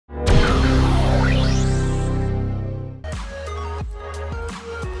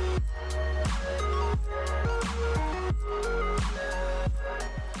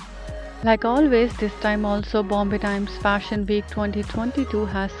Like always, this time also Bombay Times Fashion Week 2022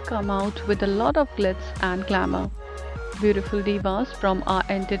 has come out with a lot of glitz and glamour. Beautiful divas from our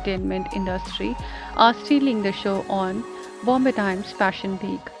entertainment industry are stealing the show on Bombay Times Fashion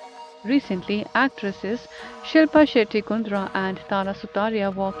Week. Recently, actresses Shilpa, Shetty, Kundra and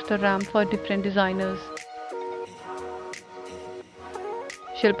Sutaria walked the ramp for different designers.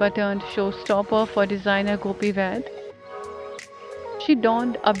 Shilpa turned showstopper for designer Gopi Ved. She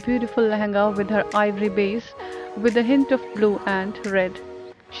donned a beautiful lehenga with her ivory base with a hint of blue and red.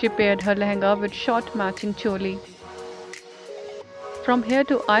 She paired her lehenga with short matching choli. From hair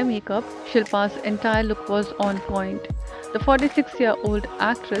to eye makeup, Shilpa's entire look was on point. The 46-year-old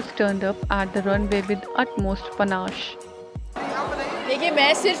actress turned up at the runway with utmost panache. देखिए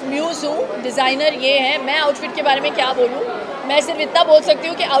मैं सिर्फ muse हूँ, designer ये है, मैं outfit के बारे में क्या बोलूँ। मैं सिर्फ इतना बोल सकती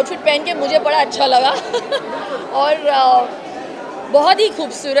हूँ कि आउटफिट पहन के मुझे बड़ा अच्छा लगा और बहुत ही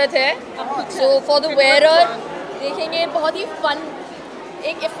खूबसूरत है। सो फॉर द वेयरर देखेंगे बहुत ही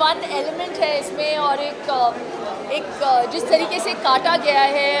एक फ़न एलिमेंट है इसमें और एक जिस तरीके से काटा गया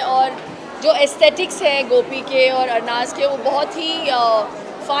है और जो एस्थेटिक्स है गोपी के और अरनाज के वो बहुत ही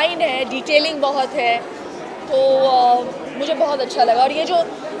फाइन है, डिटेलिंग बहुत है, तो मुझे बहुत अच्छा लगा। और ये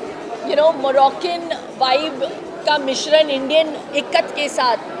जो मोरक्कन वाइब का मिश्रण इंडियन इक्कत के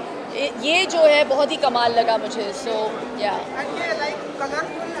साथ ये जो है बहुत ही कमाल लगा मुझे। सो या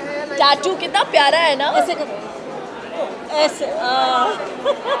टैटू कितना प्यारा है ना, ऐसे ऐसे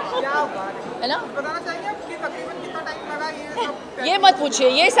है ना। ये मत पूछिए,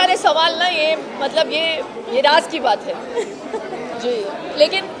 ये सारे सवाल ना, ये मतलब ये राज की बात है जी।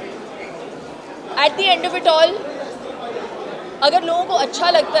 लेकिन at the end of it all अगर लोगों को अच्छा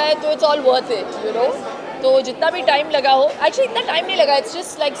लगता है तो इट्स ऑल वर्थ इट, तो जितना भी टाइम लगा हो, एक्चुअली इतना टाइम नहीं लगा, it's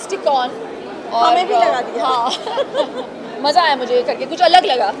just like stick on. और हमें भी लगा दिया। हाँ मज़ा आया मुझे करके, कुछ अलग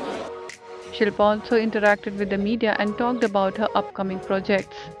लगा। Shilpa also interacted with the media and talked about her upcoming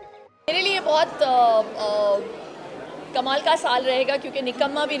projects. मेरे लिए बहुत कमाल का साल रहेगा क्योंकि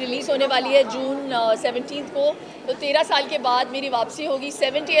निकम्मा भी रिलीज़ होने वाली है जून 17 को, तो 13 साल के बाद मेरी वापसी होगी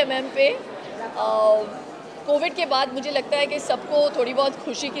 70 mm पे। कोविड के बाद मुझे लगता है कि सबको थोड़ी बहुत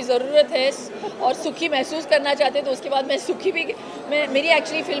खुशी की ज़रूरत है और सुखी महसूस करना चाहते हैं, तो उसके बाद मैं सुखी भी मेरी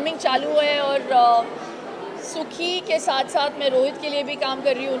एक्चुअली फिल्मिंग चालू है और सुखी के साथ साथ मैं रोहित के लिए भी काम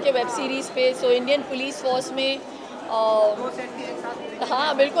कर रही हूँ उनके वेब सीरीज़ पे। सो इंडियन पुलिस फोर्स में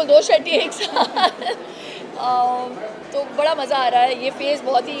हाँ बिल्कुल 2 शेट्टी एक साथ तो बड़ा मज़ा आ रहा है, ये फेज़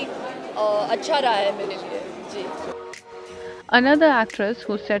बहुत ही अच्छा रहा है मेरे लिए जी। Another actress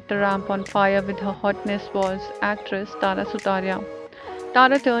who set the ramp on fire with her hotness was actress Sutaria.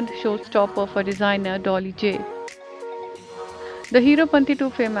 Tara turned showstopper for designer Dolly J. The Hero Panti 2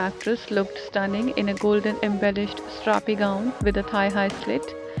 fame actress looked stunning in a golden embellished strappy gown with a thigh-high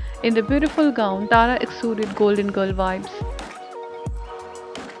slit. In the beautiful gown, Tara exuded golden girl vibes.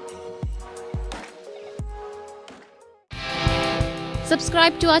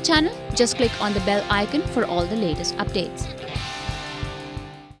 Subscribe to our channel. Just click on the bell icon for all the latest updates.